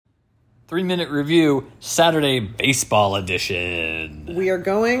3-minute review, Saturday baseball edition. We are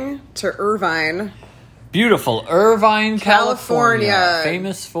going to Irvine. Beautiful Irvine, California. California.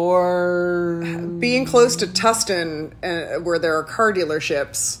 Famous for... Being close to Tustin, where there are car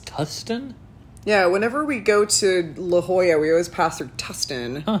dealerships. Tustin? Yeah, whenever we go to La Jolla, we always pass through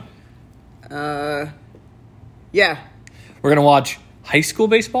Tustin. Yeah. We're going to watch high school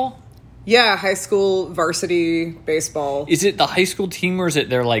baseball? Yeah, high school varsity baseball. Is it the high school team or is it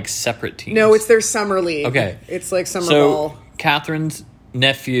their, like, separate teams? No, it's their summer league. Okay. It's like summer so, ball. Catherine's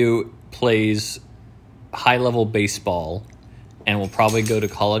nephew plays high-level baseball and will probably go to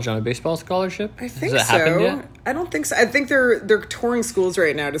college on a baseball scholarship? I think Has that so. happened yet? I don't think so. I think they're touring schools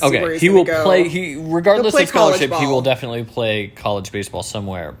right now to see where he's he will going to go. play. Regardless He'll play of scholarship, college he ball. will definitely play college baseball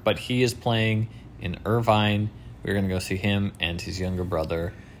somewhere. But he is playing in Irvine. We're going to go see him and his younger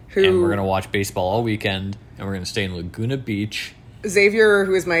brother, and we're going to watch baseball all weekend. And we're going to stay in Laguna Beach. Xavier,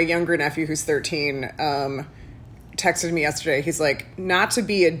 who is my younger nephew, who's 13, texted me yesterday. He's like, not to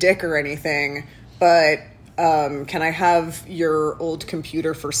be a dick or anything, but can I have your old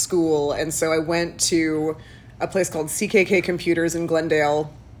computer for school? And so I went to a place called CKK Computers in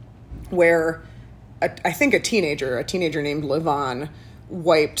Glendale, where I think a teenager named Levon,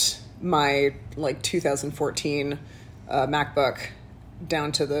 wiped my 2014 MacBook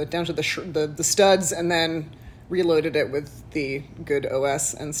down to the studs, and then reloaded it with the good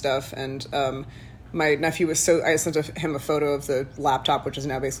OS and stuff. And my nephew was I sent him a photo of the laptop, which is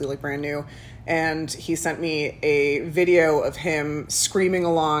now basically brand new. And he sent me a video of him screaming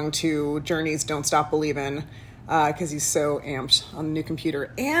along to Journey's Don't Stop Believin', because he's so amped on the new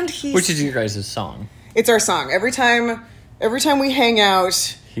computer. And Which is your guys' song? It's our song. Every time we hang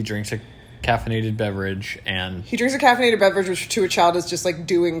out, He drinks a caffeinated beverage, and... He drinks a caffeinated beverage, which to a child is just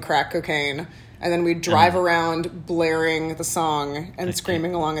doing crack cocaine. And then we drive around blaring the song and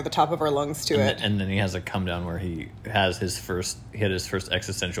screaming along at the top of our lungs to it. And then he has a come down where he had his first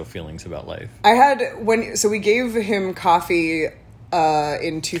existential feelings about life. So we gave him coffee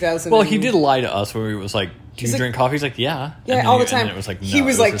in 2000. Well, he did lie to us when we was like, do you drink coffee? He's like, yeah. Yeah, all the time. And then it was like, no, he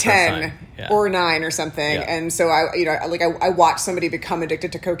was his first 10 time. Yeah. or 9 or something. Yeah. And so I watched somebody become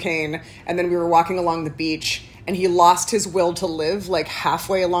addicted to cocaine, and then we were walking along the beach, and he lost his will to live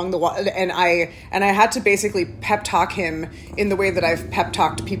halfway along the water. And I had to basically pep talk him in the way that I've pep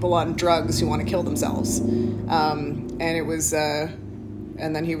talked people on drugs who want to kill themselves. And it was,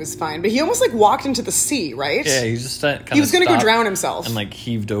 and then he was fine. But he almost walked into the sea, right? Yeah, he just he was going to go drown himself. And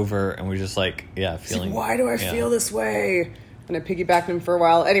heaved over, and we just feeling. Why do I feel this way? And I piggybacked him for a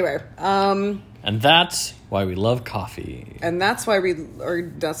while. Anyway, and that's why we love coffee. And that's why we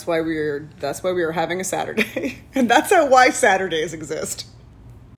are having a Saturday. And that's why Saturdays exist.